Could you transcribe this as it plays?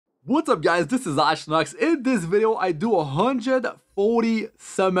What's up guys, this is Astranox. In this video, I do 140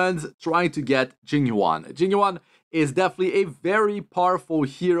 summons trying to get Jing Yuan. Jing Yuan is definitely a very powerful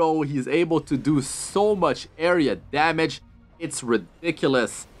hero. He's able to do so much area damage. It's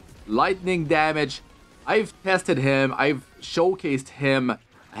ridiculous. Lightning damage. I've tested him. I've showcased him. I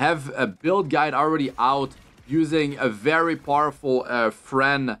have a build guide already out using a very powerful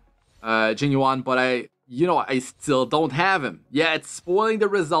friend, Jing Yuan, but I still don't have him. Yeah, it's spoiling the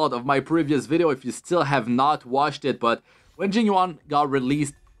result of my previous video if you still have not watched it, but when Jing Yuan got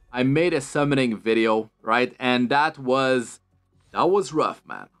released, I made a summoning video, right? And that was rough,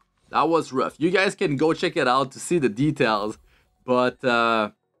 man. That was rough. You guys can go check it out to see the details, but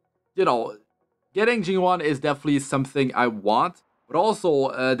getting Jing Yuan is definitely something I want, but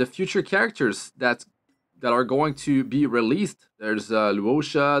also the future characters that are going to be released. There's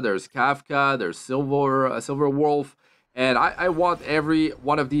Luosha, there's Kafka, there's Silver Wolf, and I want every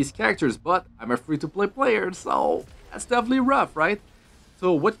one of these characters, but I'm a free-to-play player, so that's definitely rough, right?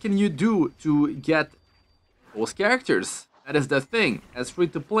 So what can you do to get those characters? That is the thing. As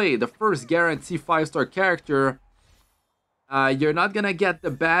free-to-play, the first guarantee 5-star character, you're not gonna get the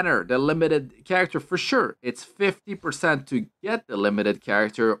banner, the limited character for sure. It's 50% to get the limited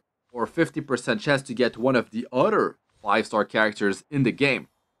character, or 50% chance to get one of the other 5-star characters in the game.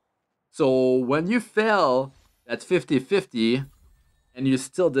 So when you fail that 50-50 and you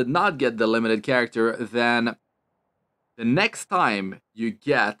still did not get the limited character, then the next time you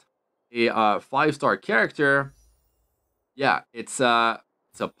get a 5-star character, yeah, it's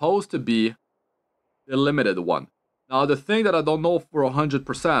supposed to be the limited one. Now the thing that I don't know for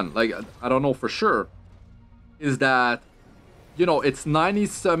 100%, like I don't know for sure, is that it's 90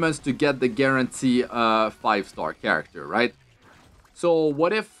 summons to get the guarantee 5-star character, right? So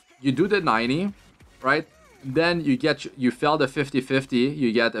what if you do the 90, right? Then you fail the 50-50,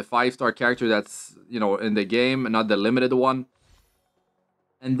 you get a 5-star character that's, in the game, not the limited one.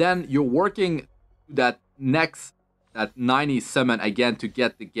 And then you're working that 90 summon again to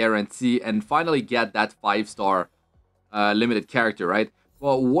get the guarantee and finally get that 5-star limited character, right?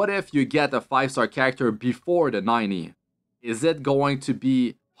 Well, what if you get a 5-star character before the 90? Is it going to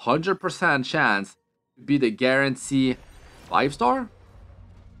be 100% chance to be the guarantee 5-star?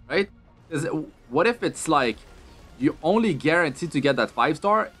 Right? Because what if it's like you only guarantee to get that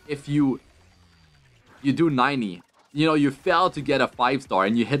 5-star if you do 90? You fail to get a 5-star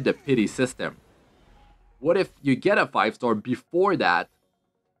and you hit the pity system. What if you get a 5-star before that?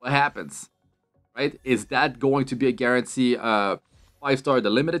 What happens? Right? Is that going to be a guarantee 5-star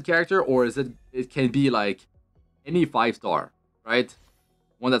the limited character, or is it can be like any 5-star, right?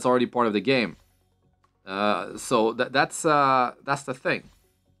 One that's already part of the game. So that's the thing.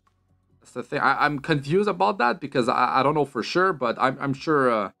 That's the thing. I'm confused about that because I don't know for sure, but I'm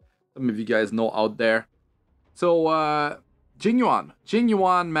sure some of you guys know out there. So Jing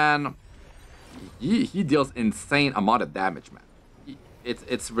Yuan, man, he deals insane amount of damage, man.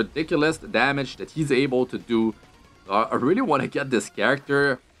 It's ridiculous the damage that he's able to do. I really want to get this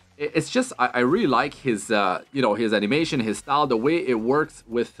character. It's just I really like his his animation, his style, the way it works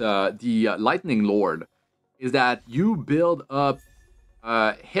with the Lightning Lord is that you build up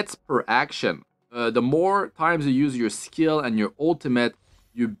hits per action. The more times you use your skill and your ultimate,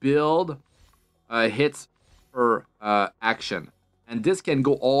 you build hits per action, and this can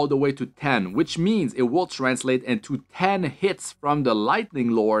go all the way to 10, which means it will translate into 10 hits from the Lightning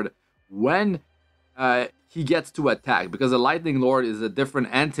Lord when he gets to attack, because the Lightning Lord is a different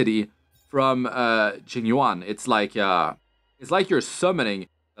entity from Jing Yuan. It's like you're summoning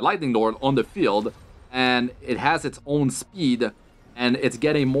the Lightning Lord on the field, and it has its own speed, and it's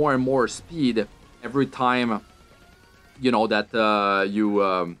getting more and more speed every time that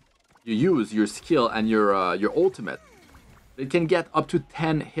you use your skill and your ultimate. It can get up to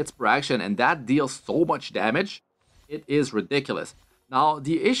 10 hits per action, and that deals so much damage. It is ridiculous. Now,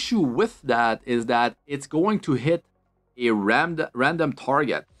 the issue with that is that it's going to hit a random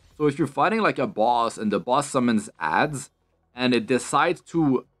target. So if you're fighting like a boss and the boss summons ads and it decides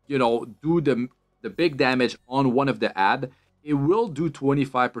to, do the big damage on one of the ad, it will do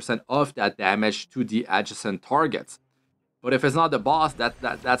 25% of that damage to the adjacent targets. But if it's not the boss,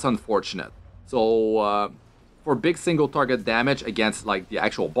 that's unfortunate. So for big single target damage against like the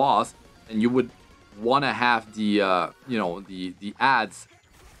actual boss, then you would want to have the the ads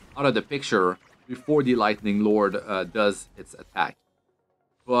out of the picture before the Lightning Lord does its attack.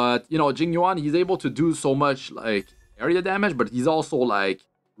 But Jing Yuan, he's able to do so much like area damage, but he's also like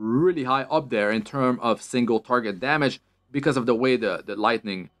really high up there in terms of single target damage because of the way the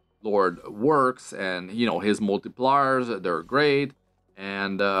Lightning Lord works, and his multipliers, they're great,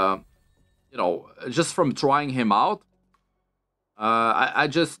 And you know, just from trying him out, I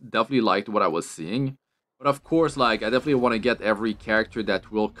just definitely liked what I was seeing. But of course, like, I definitely want to get every character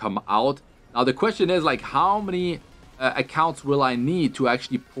that will come out. Now the question is, like, how many accounts will I need to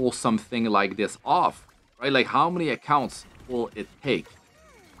actually pull something like this off, right? Like, how many accounts will it take?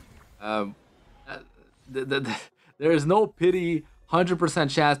 Um, uh, there is no pity 100%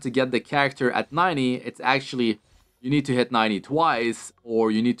 chance to get the character at 90. It's actually, you need to hit 90 twice,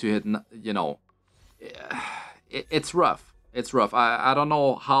 or you need to hit, you know, it's rough. It's rough. I don't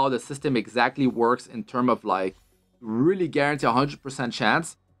know how the system exactly works in terms of, like, really guarantee 100%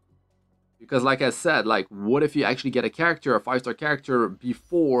 chance. Because like I said, like, what if you actually get a character, a 5-star character,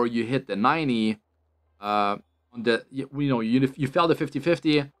 before you hit the 90? On the, you know, you fail the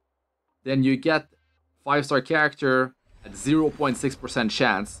 50-50, then you get 5-star character at 0.6%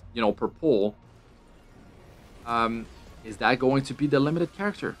 chance, you know, per pull. Is that going to be the limited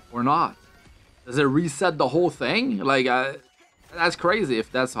character or not? Does it reset the whole thing? Like, that's crazy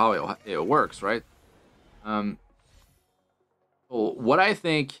if that's how it works, right? So what I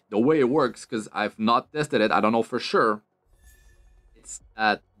think the way it works, because I've not tested it, I don't know for sure. It's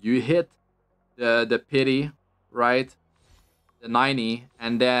that you hit the pity, right? The 90,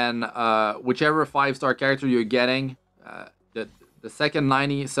 and then whichever 5-star character you're getting, the second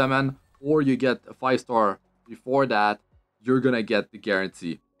 90 summon, or you get a 5-star before that, you're gonna get the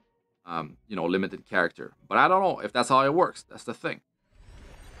guarantee, you know, limited character. But I don't know if that's how it works. That's the thing.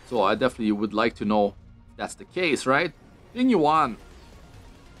 So I definitely would like to know if that's the case, right? Jing Yuan,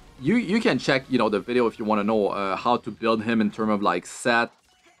 you can check, you know, the video if you want to know how to build him in terms of, like, set,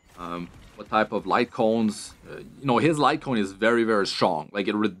 what type of light cones. You know, his light cone is very, very strong, like,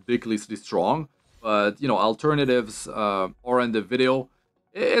 it ridiculously strong. But, you know, alternatives are in the video.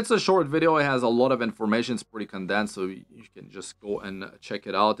 It's a short video. It has a lot of information. It's pretty condensed, so you can just go and check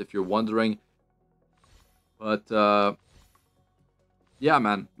it out if you're wondering. But yeah,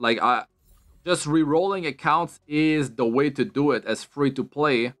 man, like, just re-rolling accounts is the way to do it as free to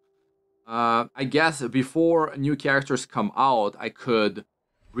play. I guess before new characters come out, I could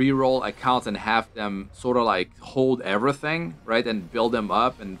re-roll accounts and have them sort of like hold everything, right, and build them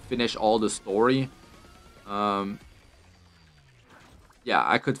up and finish all the story. Yeah,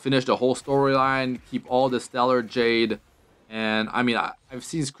 I could finish the whole storyline, keep all the Stellar Jade, and I mean, I've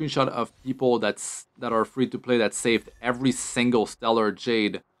seen screenshot of people that are free to play that saved every single Stellar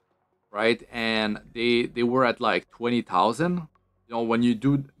Jade, right? And they were at like 20,000. You know, when you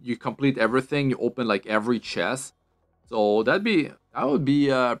complete everything, you open like every chest. So that would be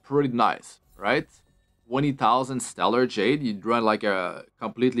pretty nice, right? 20,000 Stellar Jade. You'd run like a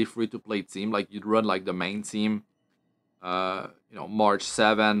completely free to play team. Like, you'd run like the main team. You know, March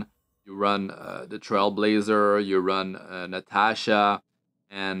 7. You run the Trailblazer. You run Natasha,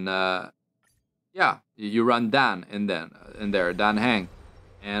 and yeah, you run Dan in there, Dan Hang.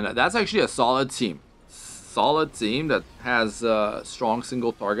 And that's actually a solid team. Solid team that has a strong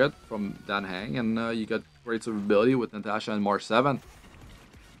single target from Dan Hang, and you got great survivability with Natasha and March 7.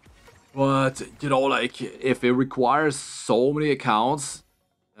 But, you know, like, if it requires so many accounts,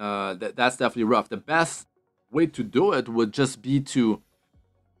 that's definitely rough. The best way to do it would just be to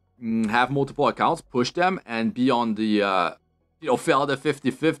have multiple accounts, push them, and be on the, you know, fail the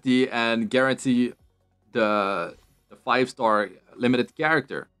 50-50 and guarantee the 5-star limited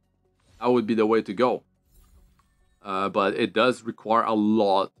character. That would be the way to go. But it does require a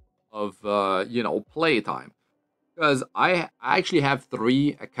lot of, you know, play time. Because I actually have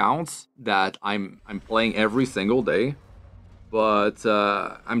 3 accounts that I'm playing every single day. But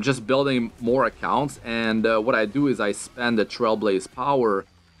I'm just building more accounts. And what I do is I spend the Trailblaze power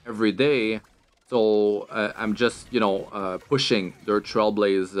every day. So I'm just, you know, pushing their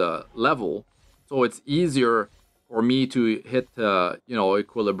Trailblaze level. So it's easier for me to hit, you know,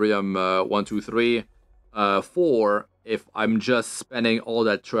 Equilibrium 1, 2, 3, 4 if I'm just spending all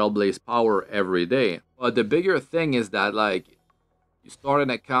that Trailblaze power every day. But the bigger thing is that, like, you start an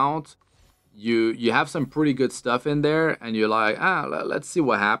account, you have some pretty good stuff in there, and you're like, let's see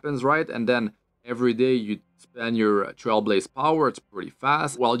what happens, right? And then every day you spend your Trailblaze power. It's pretty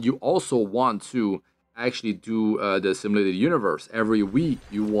fast. Well, you also want to actually do the simulated universe every week.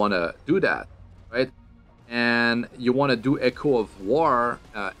 You want to do that, right? And you want to do Echo of War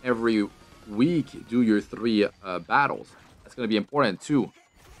every week. Do your 3 battles. That's going to be important too.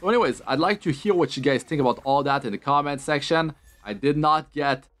 So anyways, I'd like to hear what you guys think about all that in the comment section. I did not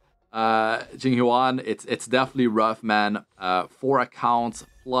get Jing Yuan. It's definitely rough, man. 4 accounts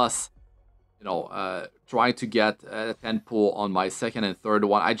plus, you know, trying to get a 10 pull on my second and third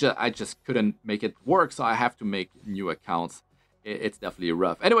one. I just couldn't make it work, so I have to make new accounts. it's definitely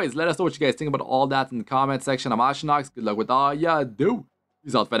rough. Anyways, let us know what you guys think about all that in the comment section. I'm Astranox. Good luck with all ya do.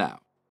 Peace out for now.